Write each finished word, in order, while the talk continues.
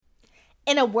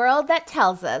In a world that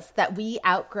tells us that we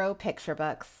outgrow picture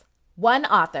books, one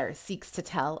author seeks to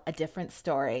tell a different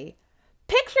story.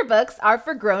 Picture books are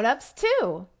for grown-ups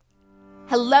too.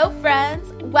 Hello,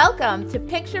 friends. Welcome to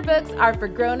Picture Books Are for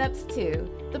Grown-ups Too,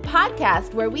 the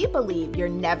podcast where we believe you're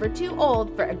never too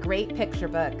old for a great picture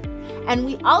book. And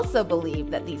we also believe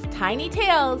that these tiny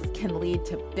tales can lead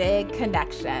to big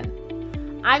connection.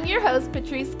 I'm your host,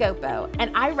 Patrice Scopo,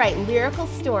 and I write lyrical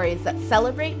stories that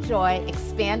celebrate joy,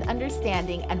 expand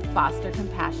understanding, and foster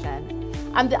compassion.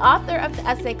 I'm the author of the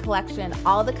essay collection,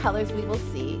 All the Colors We Will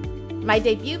See. My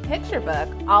debut picture book,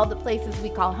 All the Places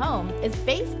We Call Home, is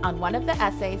based on one of the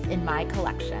essays in my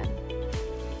collection.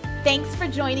 Thanks for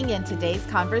joining in today's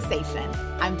conversation.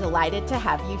 I'm delighted to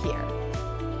have you here.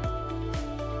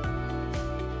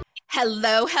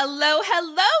 Hello, hello,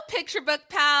 hello, picture book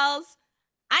pals.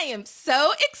 I am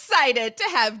so excited to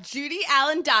have Judy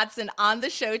Allen Dodson on the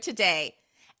show today.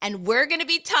 And we're going to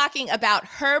be talking about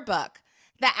her book,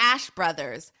 The Ashe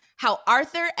Brothers, How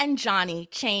Arthur and Johnnie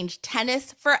Changed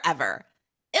Tennis Forever,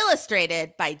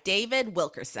 illustrated by David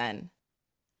Wilkerson.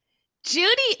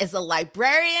 Judy is a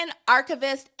librarian,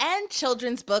 archivist, and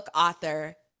children's book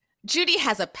author. Judy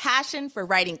has a passion for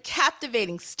writing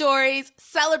captivating stories,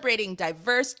 celebrating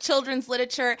diverse children's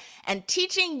literature, and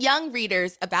teaching young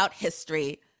readers about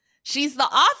history. She's the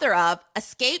author of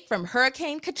Escape from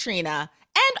Hurricane Katrina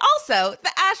and also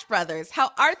The Ashe Brothers, How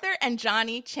Arthur and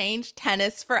Johnnie Changed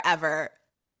Tennis Forever.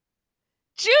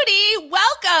 Judy,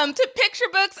 welcome to Picture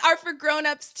Books Are for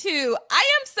Grown-ups Too. I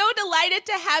am so delighted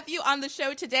to have you on the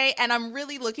show today, and I'm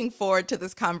really looking forward to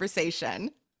this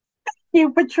conversation. You,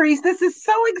 Patrice. This is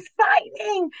so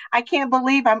exciting. I can't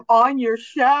believe I'm on your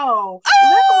show.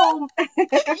 Oh, Little. you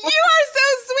are so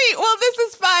sweet. Well, this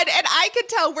is fun, and I can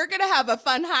tell we're going to have a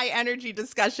fun, high-energy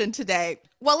discussion today.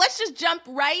 Well, let's just jump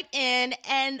right in,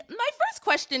 and my first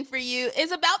question for you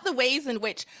is about the ways in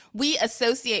which we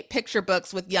associate picture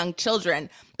books with young children.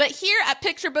 But here at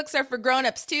Picture Books Are for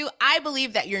Grown-ups Too, I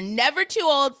believe that you're never too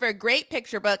old for a great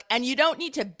picture book, and you don't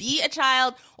need to be a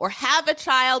child or have a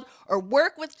child or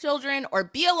work with children or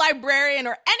be a librarian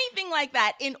or anything like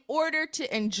that in order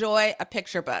to enjoy a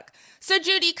picture book. So,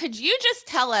 Judy, could you just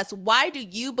tell us, why do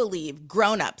you believe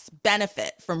grown-ups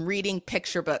benefit from reading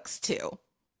picture books too?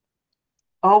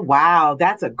 Oh, wow.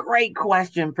 That's a great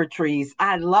question, Patrice.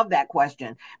 I love that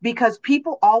question because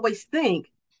people always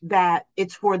think that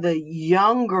it's for the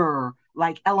younger,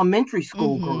 like elementary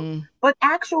school group. Mm-hmm. But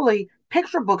actually,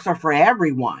 picture books are for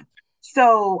everyone.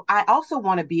 So I also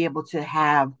want to be able to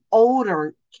have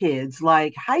older kids,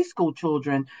 like high school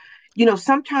children.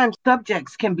 Sometimes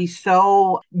subjects can be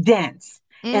so dense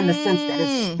in the sense that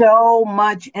it's Mm. so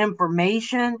much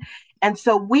information. And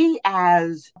so we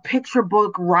as picture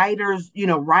book writers,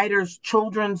 writers,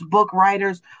 children's book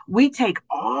writers, we take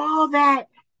all that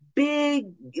big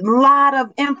lot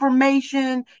of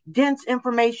information, dense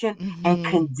information, and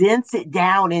Mm-hmm. condense it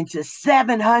down into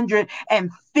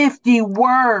 750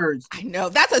 words. I know,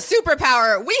 that's a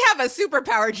superpower. We have a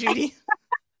superpower, Judy.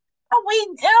 Oh, we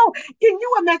do. Can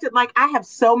you imagine? Like, I have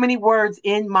so many words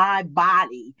in my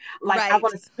body. Like, I Right.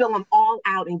 want to spill them all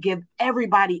out and give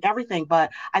everybody everything.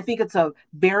 But I think it's a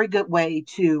very good way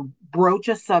to broach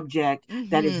a subject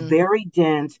that is Mm-hmm. very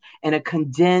dense in a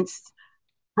condensed,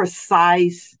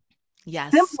 precise,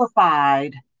 Yes.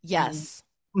 simplified Yes.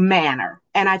 manner.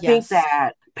 And I think Yes.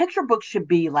 that picture books should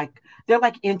be like, they're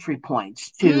like entry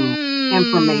points to Mm.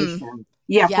 information.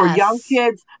 Yeah, for young Yes.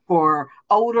 kids, for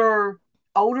older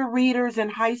readers in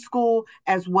high school,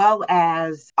 as well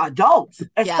as adults,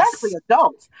 especially Yes.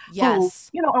 adults who,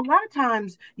 Yes. a lot of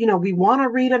times, we want to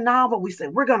read a novel. We say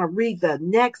we're going to read the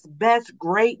next best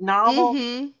great novel,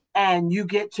 Mm-hmm. and you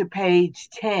get to page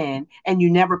 10 and you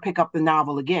never pick up the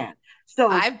novel again. So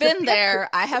I've the been picture, there.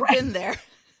 I have right? been there.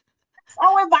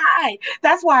 So have I.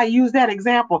 That's why I use that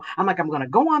example. I'm like, I'm going to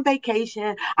go on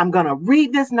vacation. I'm going to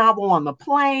read this novel on the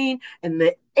plane, in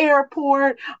the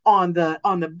airport, on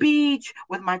the beach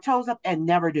with my toes up, and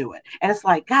never do it. And it's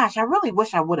like, gosh, I really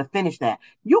wish I would have finished that.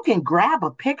 You can grab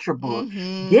a picture book,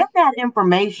 Mm-hmm. get that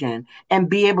information, and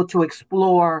be able to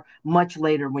explore much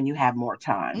later when you have more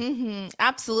time. Mm-hmm.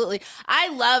 Absolutely. I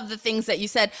love the things that you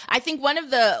said. I think one of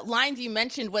the lines you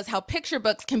mentioned was how picture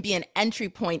books can be an entry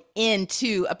point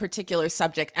into a particular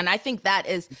subject. And I think that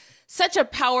is such a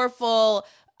powerful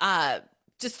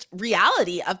just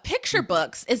reality of picture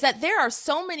books, is that there are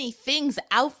so many things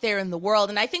out there in the world.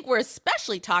 And I think we're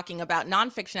especially talking about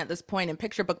nonfiction at this point in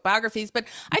picture book biographies, but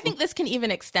I think this can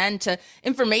even extend to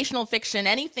informational fiction,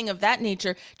 anything of that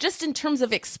nature, just in terms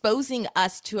of exposing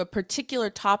us to a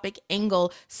particular topic,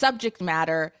 angle, subject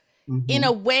matter in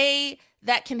a Mhm. way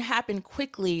that can happen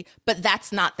quickly, but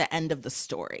that's not the end of the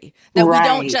story. That we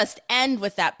don't Right. just end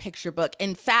with that picture book.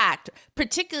 In fact,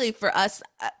 particularly for us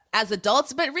as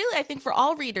adults, but really I think for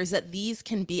all readers, that these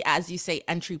can be, as you say,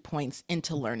 entry points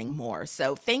into learning more.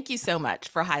 So thank you so much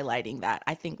for highlighting that.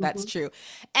 I think that's Mhm. true.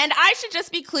 And I should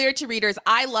just be clear to readers,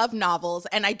 I love novels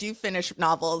and I do finish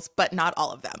novels, but not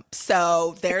all of them.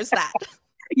 So there's that.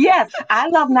 Yes, I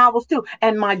love novels too.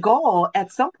 And my goal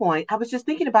at some point, I was just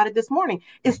thinking about it this morning,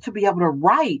 is to be able to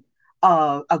write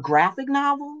a graphic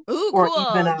novel Ooh, or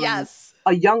even cool. Yes.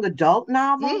 a young adult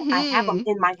novel. I have them Mm-hmm.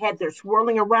 in my head. They're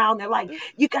swirling around. They're like,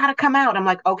 you got to come out. I'm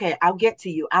like, okay, I'll get to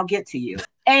you. I'll get to you.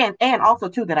 And also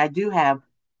too that I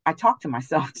talk to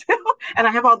myself too, and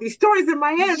I have all these stories in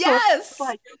my head. So it's Yes.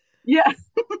 like, yes,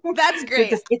 That's they're great.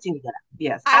 just itching to get out.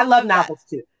 Yes, I I love love that. novels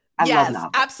too. I love Yes,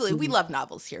 novels. absolutely. We Mhm. love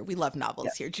novels here. We love novels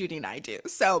Yes. here. Judy and I do.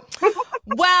 So,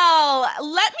 well,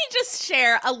 let me just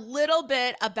share a little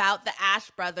bit about the Ashe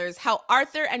brothers, how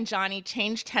Arthur and Johnnie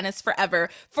changed tennis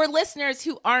forever for listeners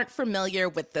who aren't familiar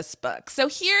with this book. So,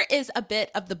 here is a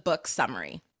bit of the book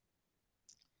summary.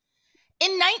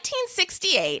 In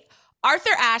 1968,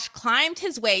 Arthur Ashe climbed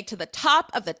his way to the top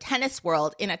of the tennis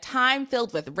world in a time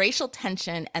filled with racial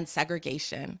tension and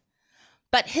segregation.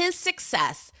 But his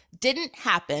success didn't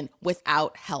happen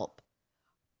without help.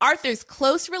 Arthur's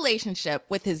close relationship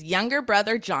with his younger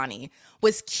brother Johnnie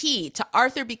was key to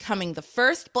Arthur becoming the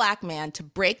first Black man to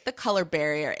break the color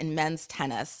barrier in men's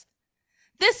tennis.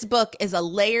 This book is a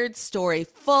layered story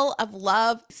full of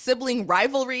love, sibling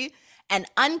rivalry, and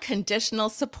unconditional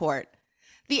support.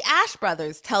 The Ashe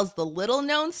brothers tells the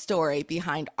little-known story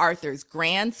behind Arthur's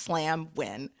Grand Slam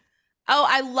win. Oh,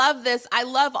 I love this. I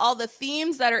love all the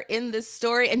themes that are in this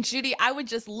story. And Judy, I would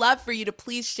just love for you to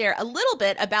please share a little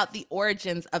bit about the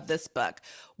origins of this book.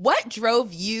 What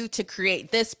drove you to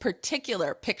create this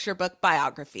particular picture book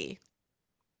biography?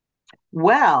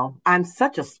 Well, I'm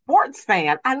such a sports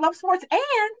fan. I love sports and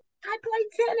I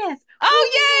play tennis. Oh,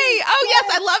 Woo! yay. Oh, yes.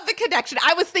 Yes. I love the connection.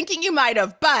 I was thinking you might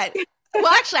have, but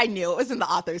well, actually, I knew it was in the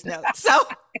author's notes. So,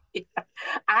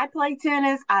 I play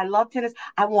tennis. I love tennis.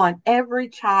 I want every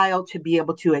child to be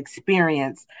able to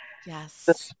experience the yes.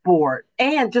 sport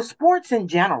and just sports in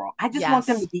general. I just want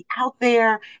them to Yes. be out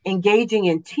there engaging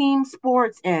in team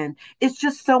sports. And it's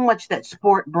just so much that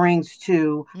sport brings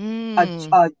to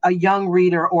Mm, a young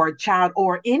reader or a child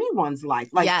or anyone's life.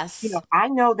 Like, yes. I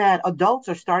know that adults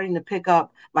are starting to pick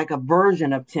up like a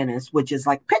version of tennis, which is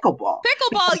like pickleball.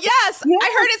 Pickleball, yes. I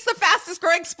Yes, heard it's the fastest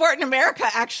growing sport in America,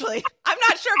 actually. I'm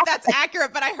not sure if that's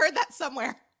accurate, but I heard that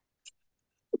somewhere.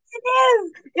 it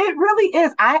is. It really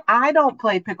is. I don't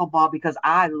play pickleball because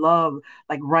I love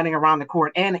like running around the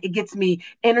court and it gets me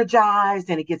energized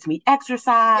and it gets me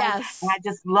exercise and Yes. I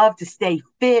just love to stay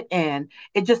fit and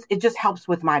it just helps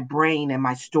with my brain and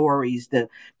my stories to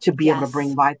be able to bring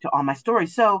Yes. life to all my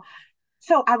stories. So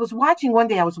I was watching one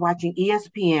day, I was watching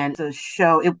ESPN, a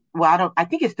show. I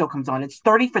think it still comes on. It's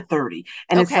 30 for 30.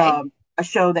 And it's Okay. a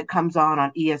show that comes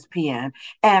on ESPN.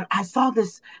 And I saw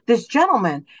this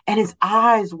gentleman and his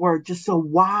eyes were just so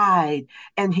wide.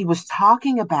 And he was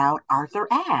talking about Arthur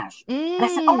Ashe. And I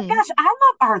said, oh my Mm. gosh, I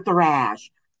love Arthur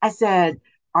Ashe. I said,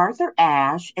 Arthur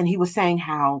Ashe. And he was saying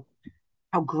how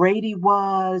great he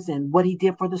was and what he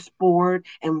did for the sport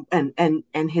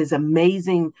and his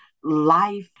amazing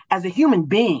life as a human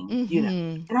being. Mm-hmm.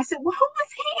 And I said, well, who was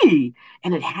he?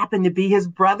 And it happened to be his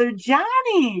brother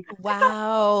Johnnie. I thought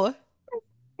Wow.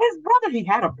 his brother, he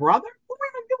had a brother. Who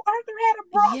even knew Arthur had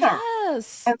a brother?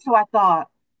 Yes. And so I thought,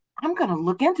 I'm going to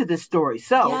look into this story.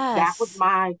 So that was Yes.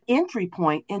 my entry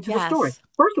point into the story. Yes.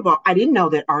 First of all, I didn't know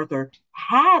that Arthur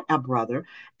had a brother.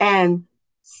 And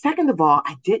second of all,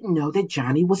 I didn't know that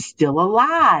Johnnie was still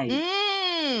alive.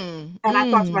 Mm. And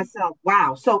I thought to Mm. myself,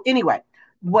 wow. So, anyway,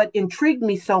 what intrigued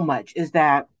me so much is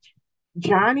that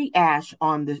Johnnie Ashe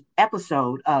on the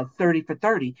episode of 30 for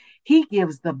 30, he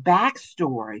gives the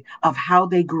backstory of how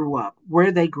they grew up,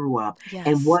 where they grew up, and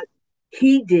Yes. what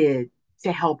he did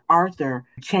to help Arthur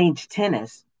change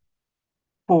tennis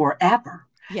forever.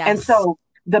 And Yes. so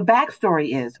the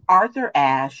backstory is Arthur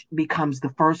Ashe becomes the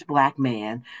first Black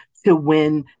man to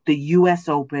win the US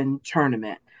Open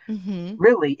tournament. Mm-hmm.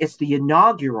 Really, it's the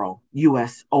inaugural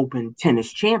US Open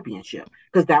Tennis Championship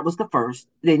because that was the first.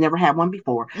 They never had one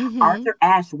before. Mm-hmm. Arthur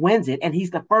Ashe wins it, and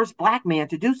he's the first Black man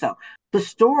to do so. The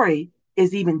story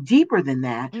is even deeper than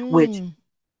that, which Mm.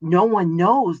 no one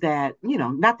knows that,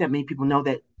 not that many people know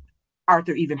that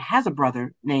Arthur even has a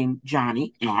brother named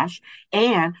Johnnie Ashe.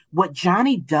 And what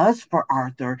Johnnie does for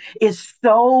Arthur is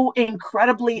so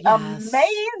incredibly Yes.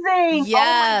 amazing. Oh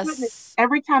my goodness. Yes.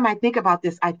 Every time I think about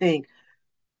this, I think,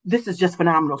 this is just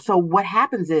phenomenal. So what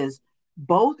happens is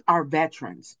both are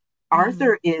veterans. Mm-hmm.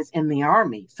 Arthur is in the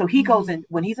army. So he goes Mm-hmm. in,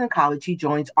 when he's in college, he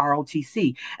joins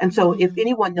ROTC. And so if Mm-hmm.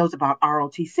 anyone knows about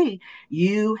ROTC,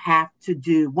 you have to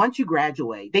do, once you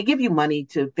graduate, they give you money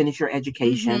to finish your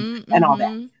education Mm-hmm. and all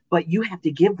that. Mm-hmm. But you have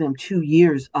to give them 2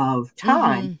 years of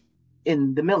time Mm-hmm.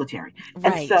 in the military. And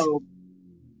Right. so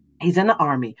he's in the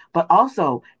army, but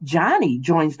also Johnny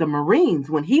joins the Marines.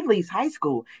 When he leaves high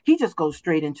school, he just goes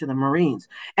straight into the Marines.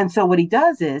 And so what he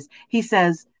does is he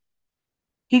says,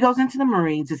 he goes into the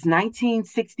Marines. It's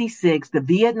 1966. The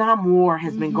Vietnam War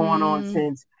has been going on Mm-hmm.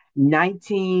 since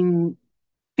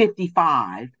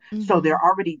 1955. So Mm-hmm. they're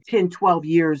already 10, 12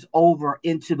 years over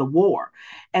into the war.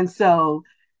 And so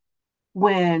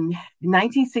when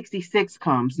 1966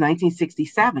 comes,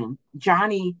 1967,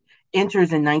 Johnny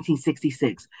enters in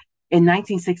 1966. In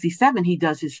 1967, he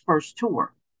does his first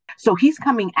tour. So he's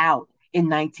coming out in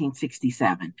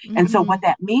 1967. And so Mm-hmm. what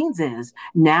that means is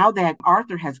now that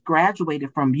Arthur has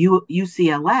graduated from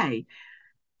UCLA,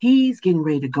 he's getting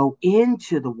ready to go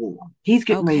into the war. He's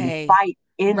getting ready to Okay. fight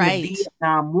in the Right.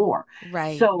 Vietnam War.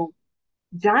 Right. So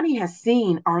Johnny has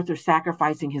seen Arthur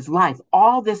sacrificing his life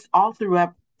all this all through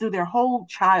their whole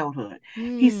childhood.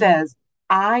 He Mm. says,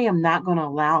 I am not going to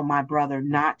allow my brother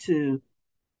not to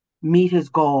meet his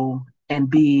goal and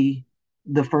be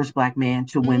the first Black man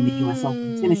to win the US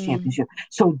Open tennis Mm. championship.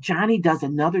 So Johnny does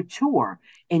another tour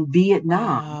in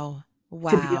Vietnam Wow.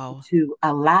 to be able Wow. to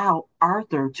allow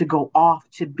Arthur to go off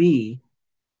to be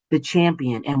the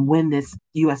champion and win this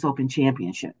US Open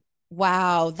championship.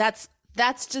 Wow. That's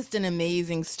just an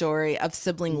amazing story of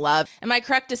sibling love. Am I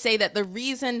correct to say that the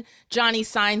reason Johnny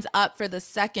signs up for the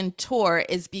second tour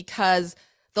is because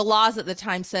the laws at the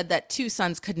time said that two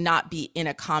sons could not be in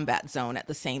a combat zone at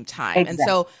the same time. And Exactly.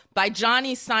 so by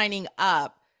Johnny signing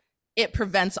up, it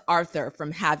prevents Arthur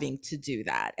from having to do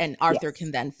that. And Arthur Yes.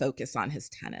 can then focus on his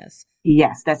tennis.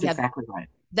 Yes, that's Yeah, exactly right.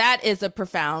 that is a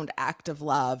profound act of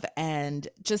love and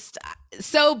just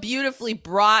so beautifully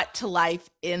brought to life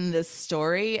in this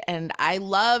story. And I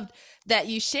loved that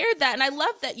you shared that. And I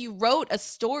love that you wrote a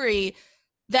story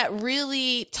that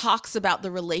really talks about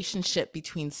the relationship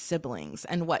between siblings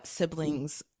and what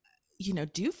siblings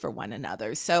do for one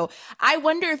another. So I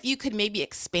wonder if you could maybe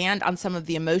expand on some of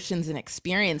the emotions and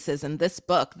experiences in this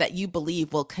book that you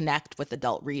believe will connect with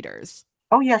adult readers.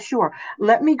 Oh, yeah, sure.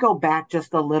 Let me go back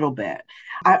just a little bit.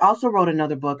 I also wrote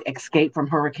another book, Escape from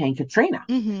Hurricane Katrina.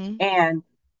 Mm-hmm. And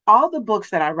all the books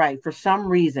that I write, for some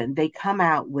reason, they come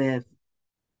out with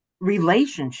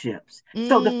relationships.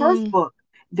 So the first Mm, book,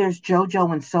 there's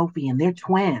JoJo and Sophie, and they're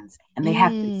twins, and they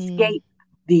have to mm. escape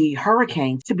the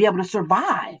hurricane to be able to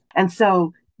survive. And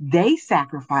so they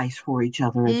sacrifice for each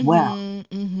other as well, Mhm,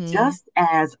 mhm. just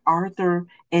as Arthur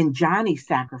and Johnny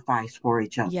sacrificed for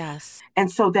each other. Yes.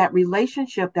 And so that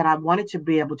relationship that I wanted to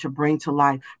be able to bring to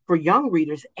life for young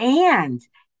readers and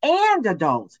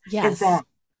adults is Yes. that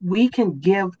we can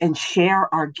give and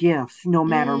share our gifts no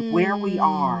matter where we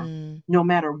are, Mm. no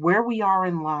matter where we are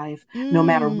in life, no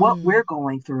matter what we're Mm.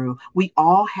 going through. We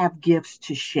all have gifts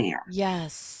to share.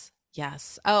 Yes.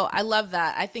 Yes. Oh, I love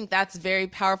that. I think that's very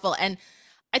powerful. And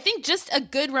I think just a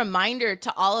good reminder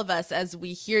to all of us as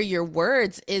we hear your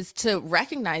words is to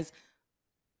recognize,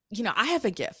 I have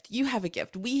a gift. You have a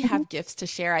gift. We Mhm. have gifts to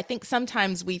share. I think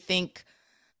sometimes we think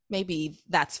maybe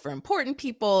that's for important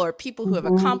people or people who have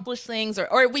Mhm. accomplished things,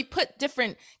 or we put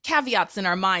different caveats in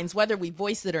our minds, whether we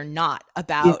voice it or not, Yeah.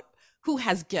 about who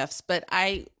has gifts. But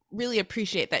I really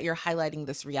appreciate that you're highlighting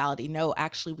this reality. No,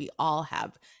 actually, we all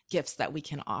have gifts that we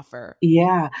can offer.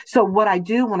 Yeah. So what I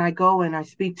do when I go and I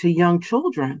speak to young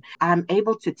children, I'm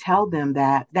able to tell them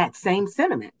that same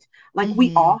sentiment. Like we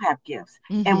Mm-hmm. all have gifts.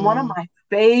 And one of Mm-hmm. my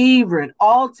favorite,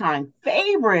 all-time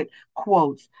favorite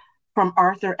quotes from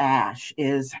Arthur Ashe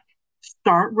is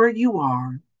start where you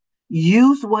are,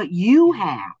 use what you Yeah.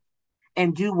 have,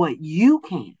 and do what you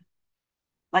can.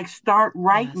 Like start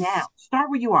right now. Yes. Start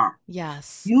where you are.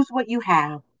 Yes. Use what you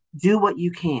have, do what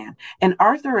you can. And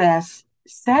Arthur S.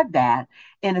 said that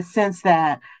in a sense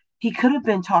that he could have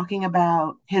been talking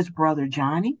about his brother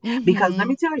Johnny, because let Mm-hmm.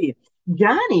 me tell you,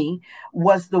 Johnny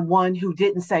was the one who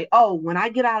didn't say, "Oh, when I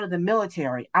get out of the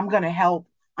military, I'm going to help.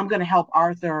 I'm going to help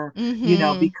Arthur,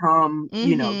 Mm-hmm. become,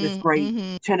 this Mm-hmm. great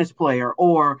Mm-hmm. tennis player,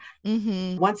 or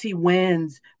Mm-hmm. once he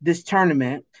wins this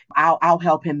tournament, I'll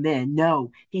help him then."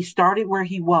 No, he started where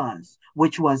he was,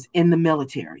 which was in the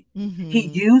military. He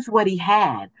Mm-hmm. used what he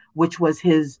had, which was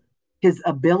his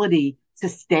ability to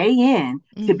stay in,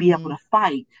 to be able Mm-hmm. to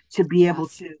fight, to be able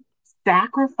Yes. to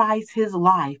sacrifice his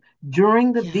life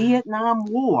during the Yeah. Vietnam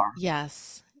War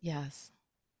Yes. Yes.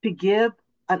 to give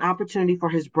an opportunity for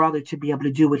his brother to be able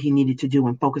to do what he needed to do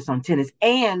and focus on tennis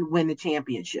and win the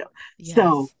championship.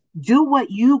 So Yes. do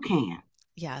what you can.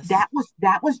 Yes.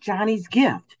 that was Johnny's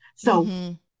gift. So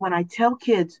Mm-hmm. when I tell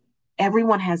kids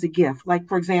everyone has a gift, like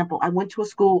for example, I went to a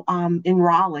school in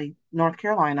Raleigh, North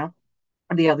Carolina,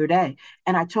 the other day,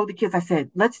 and I told the kids, I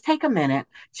said, let's take a minute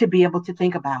to be able to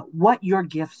think about what your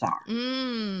gifts are.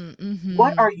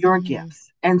 What Mm-hmm. are your Mm-hmm.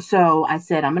 gifts? And so I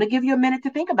said, I'm going to give you a minute to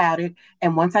think about it.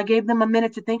 And once I gave them a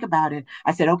minute to think about it,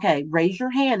 I said, okay, raise your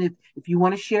hand if you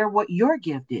want to share what your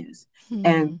gift is. Hmm.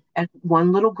 And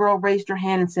one little girl raised her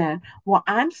hand and said, well,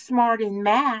 I'm smart in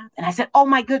math. And I said, oh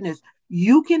my goodness,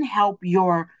 you can help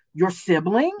your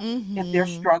sibling if they're Mm-hmm.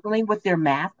 struggling with their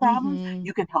math problems. Mm-hmm.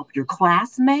 You can help your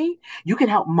classmate. You can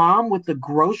help mom with the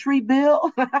grocery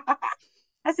bill.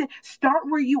 I said, start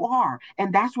where you are.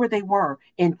 And that's where they were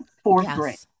in fourth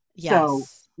grade. Yes. So,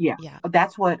 Yes. yeah, Yeah.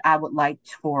 that's what I would like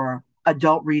for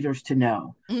adult readers to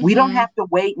know. We don't Mm-hmm. have to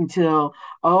wait until,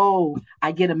 oh,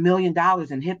 I get $1 million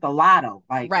and hit the lotto.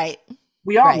 Like, Right.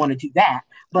 we all Right. want to do that.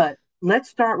 But let's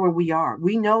start where we are.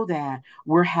 We know that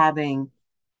we're having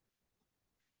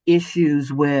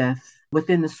issues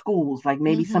within the schools, like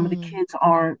maybe some of the Mm-hmm. kids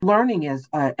aren't learning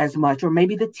as much, or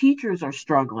maybe the teachers are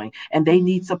struggling and they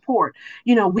need Mm-hmm. support.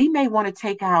 We may want to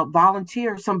take out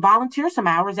some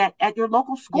hours at your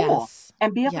local school Yes.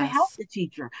 and be able to help Yes. the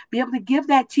teacher, be able to give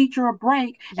that teacher a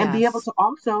break, and be able Yes. to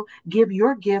also give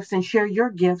your gifts and share your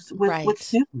gifts with Right.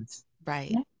 students.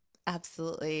 Right. Yeah.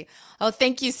 Absolutely. Oh,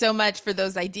 thank you so much for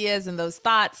those ideas and those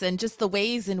thoughts and just the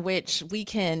ways in which we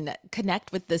can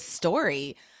connect with this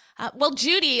story. Well,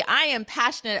 Judy, I am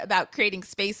passionate about creating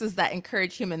spaces that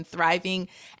encourage human thriving.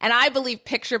 And I believe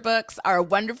picture books are a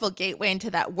wonderful gateway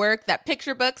into that work, that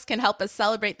picture books can help us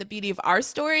celebrate the beauty of our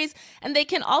stories, and they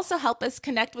can also help us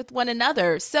connect with one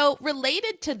another. So,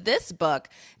 related to this book,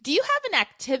 do you have an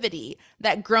activity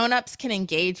that grown-ups can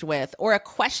engage with or a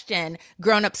question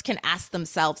grown-ups can ask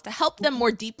themselves to help them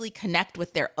more deeply connect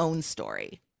with their own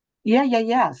story? Yeah, yeah,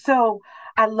 yeah. So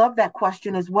I love that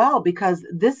question as well, because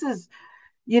this is,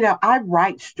 I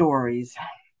write stories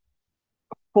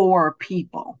for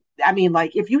people. I mean,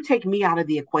 like if you take me out of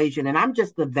the equation and I'm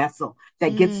just the vessel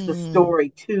that gets the Mm,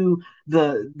 story to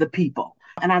the people.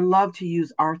 And I love to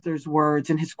use Arthur's words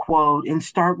and his quote and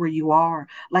start where you are.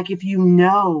 Like if you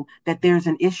know that there's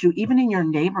an issue, even in your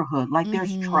neighborhood, like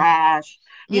there's mm-hmm, trash,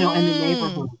 in the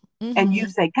neighborhood. mm, And you mm-hmm,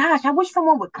 say, gosh, I wish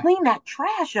someone would clean that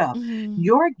trash up. mm-hmm.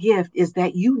 Your gift is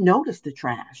that you notice the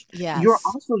trash. Yes,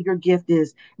 Your gift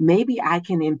is maybe I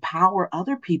can empower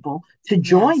other people to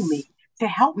join yes, me to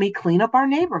help me clean up our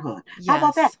neighborhood. How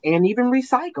about that? yes, And even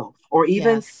recycle or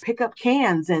even yes. pick up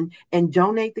cans and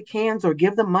donate the cans or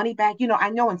give them money back. I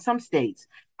know in some states,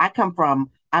 I'm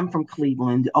from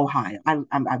Cleveland, Ohio. I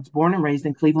was born and raised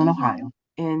in Cleveland, Mm-hmm. Ohio.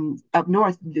 And up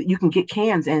north, you can get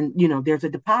cans and, there's a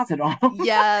deposit on them.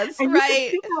 Yes, And you can right,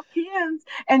 pick up cans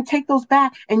and take those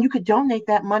back. And you could donate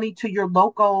that money to your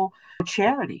local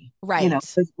charity, right,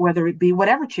 whether it be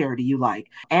whatever charity you like.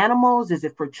 Animals, is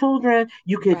it for children?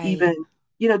 You could right. even,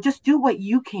 just do what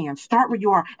you can. Start where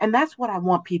you are. And that's what I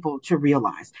want people to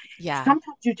realize. Yeah,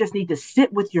 Sometimes you just need to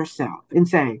sit with yourself and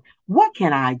say, what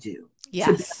can I do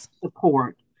to yes,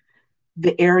 support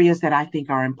the areas that I think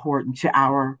are important to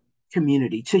our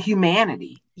community, to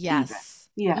humanity, even? yes.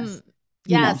 Yes. Mm,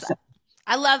 yes, So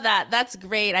I love that. That's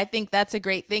great. I think that's a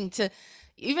great thing to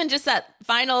even just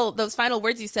those final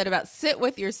words you said about sit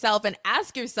with yourself and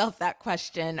ask yourself that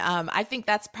question. I think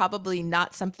that's probably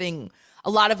not something a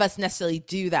lot of us necessarily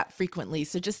do that frequently.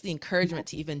 So just the yeah, encouragement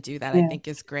to even do that, I yeah. think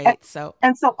is And, great. So,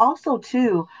 and so also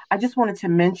too, I just wanted to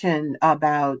mention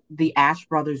about the Ash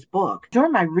brothers book.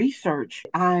 During my research,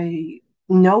 I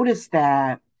noticed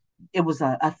that it was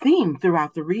a theme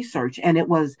throughout the research, and it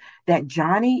was that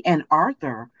Johnny and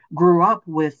Arthur grew up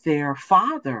with their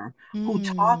father who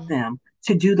taught mm, them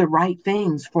to do the right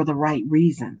things for the right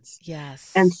reasons.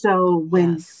 And yes, so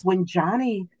when yes, when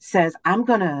Johnny says, I'm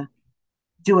gonna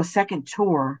do a second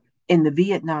tour in the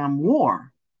Vietnam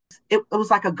War, it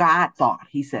was like a God thought,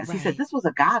 he says. He said right. this was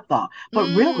a God thought, Mm,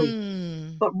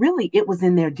 but really it was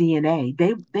in their DNA.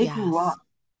 They grew up yes.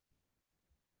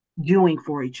 doing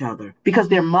for each other because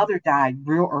their Mm-hmm, mother died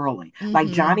real early. Like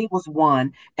mm-hmm, Johnny was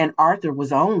 1 and Arthur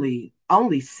was only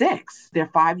 6. They're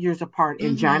 5 years apart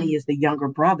and mm-hmm, Johnny is the younger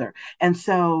brother. And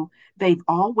so they've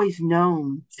always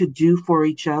known to do for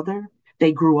each other.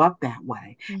 They grew up that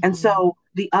way. And mm-hmm. so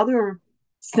the other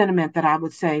sentiment that I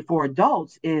would say for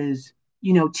adults is,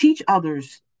 teach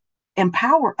others,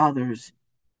 empower others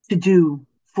to do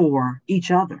for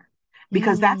each other,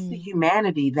 because that's the Mm,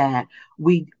 humanity that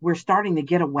we're starting to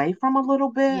get away from a little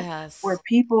bit, where yes,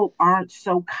 people aren't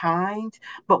so kind,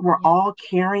 but we're yeah, all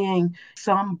carrying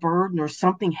some burden or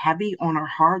something heavy on our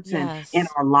hearts and in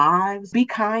yes, our lives. Be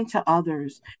kind to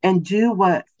others and do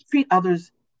what treat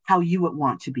others how you would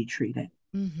want to be treated.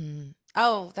 Mm-hmm.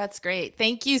 Oh, that's great.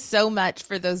 Thank you so much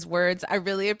for those words. I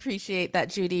really appreciate that,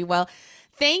 Judy. Well,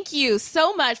 thank you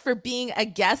so much for being a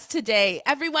guest today.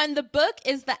 Everyone, the book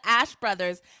is The Ashe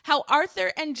Brothers, How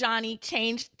Arthur and Johnnie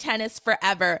Changed Tennis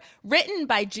Forever, written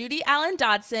by Judy Allen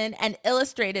Dodson and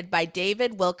illustrated by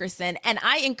David Wilkerson. And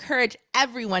I encourage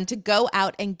everyone to go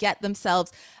out and get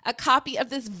themselves a copy of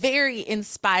this very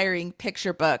inspiring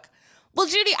picture book. Well,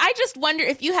 Judy, I just wonder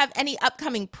if you have any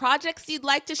upcoming projects you'd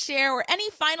like to share or any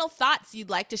final thoughts you'd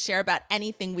like to share about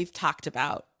anything we've talked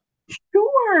about.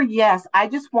 Sure, yes. I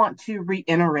just want to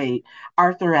reiterate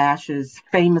Arthur Ashe's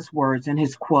famous words in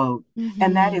his quote,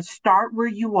 and that Mm-hmm. is start where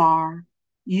you are,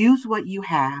 use what you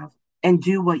have, and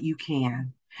do what you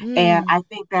can. And Mm, I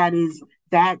think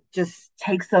that just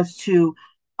takes us to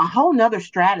a whole nother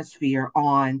stratosphere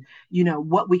on,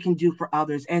 what we can do for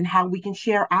others and how we can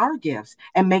share our gifts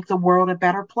and make the world a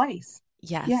better place.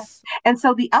 Yes. yes. And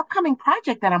so the upcoming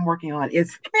project that I'm working on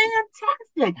is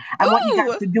fantastic. I want you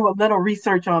guys Ooh, to do a little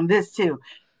research on this too.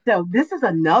 So this is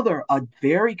a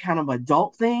very kind of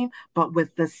adult theme, but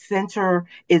with the center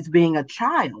is being a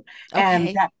child.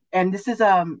 okay. And this is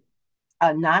a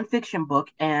nonfiction book,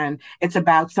 and it's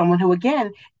about someone who,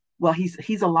 again, well,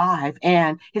 he's alive,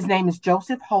 and his name is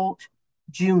Joseph Holt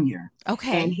Jr. And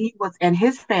Okay.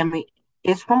 his family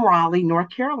is from Raleigh,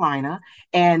 North Carolina,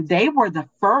 and they were the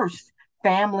first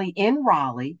family in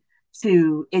Raleigh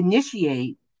to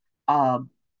initiate uh,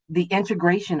 the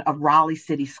integration of Raleigh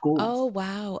City Oh, schools.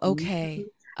 wow. Mhm. Okay.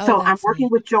 Oh, So I'm that's working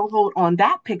neat. with Joe Holt on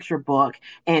that picture book,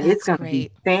 and it's That's going to be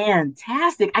great.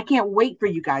 fantastic. I can't wait for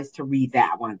you guys to read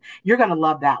that one. You're going to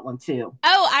love that one too.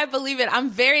 Oh, I believe it. I'm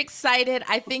very excited.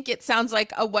 I think it sounds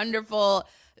like a wonderful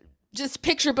just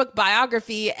picture book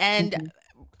biography and Mhm.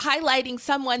 highlighting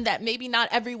someone that maybe not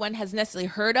everyone has necessarily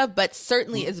heard of, but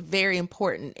certainly is very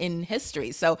important in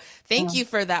history. So thank you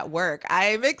for that work.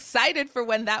 I'm excited for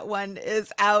when that one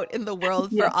is out in the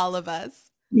world for Yeah. all of us.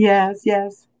 Yes,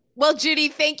 yes. Well, Judy,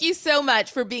 thank you so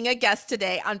much for being a guest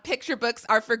today on Picture Books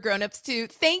Are for Grown-ups Too.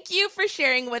 Thank you for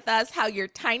sharing with us how your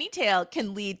tiny tale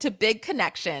can lead to big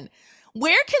connection.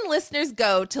 Where can listeners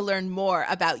go to learn more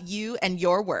about you and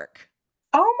your work?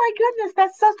 Oh my goodness,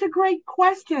 that's such a great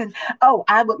question. Oh,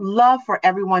 I would love for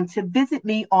everyone to visit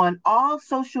me on all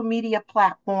social media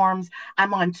platforms.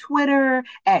 I'm on Twitter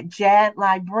at Jad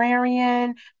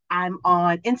Librarian. I'm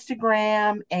on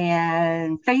Instagram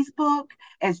and Facebook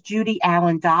as Judy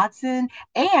Allen Dodson.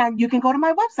 And you can go to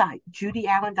my website,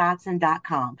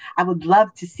 judyallendodson.com. I would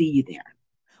love to see you there.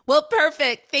 Well,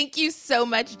 perfect. Thank you so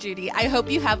much, Judy. I hope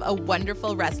you have a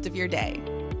wonderful rest of your day.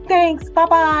 Thanks. Bye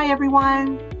bye,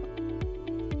 everyone.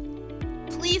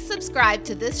 Please subscribe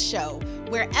to this show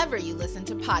wherever you listen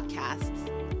to podcasts.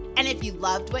 And if you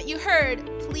loved what you heard,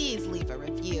 please leave a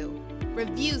review.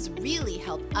 Reviews really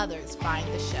help others find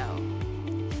the show.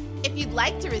 If you'd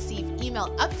like to receive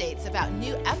email updates about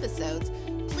new episodes,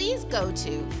 please go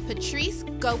to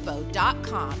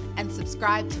patricegopo.com and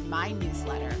subscribe to my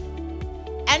newsletter.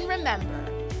 And remember,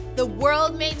 the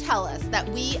world may tell us that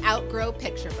we outgrow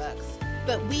picture books,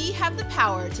 but we have the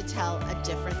power to tell a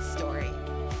different story.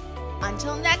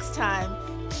 Until next time,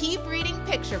 keep reading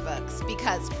picture books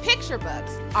because picture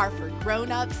books are for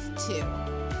grown-ups too.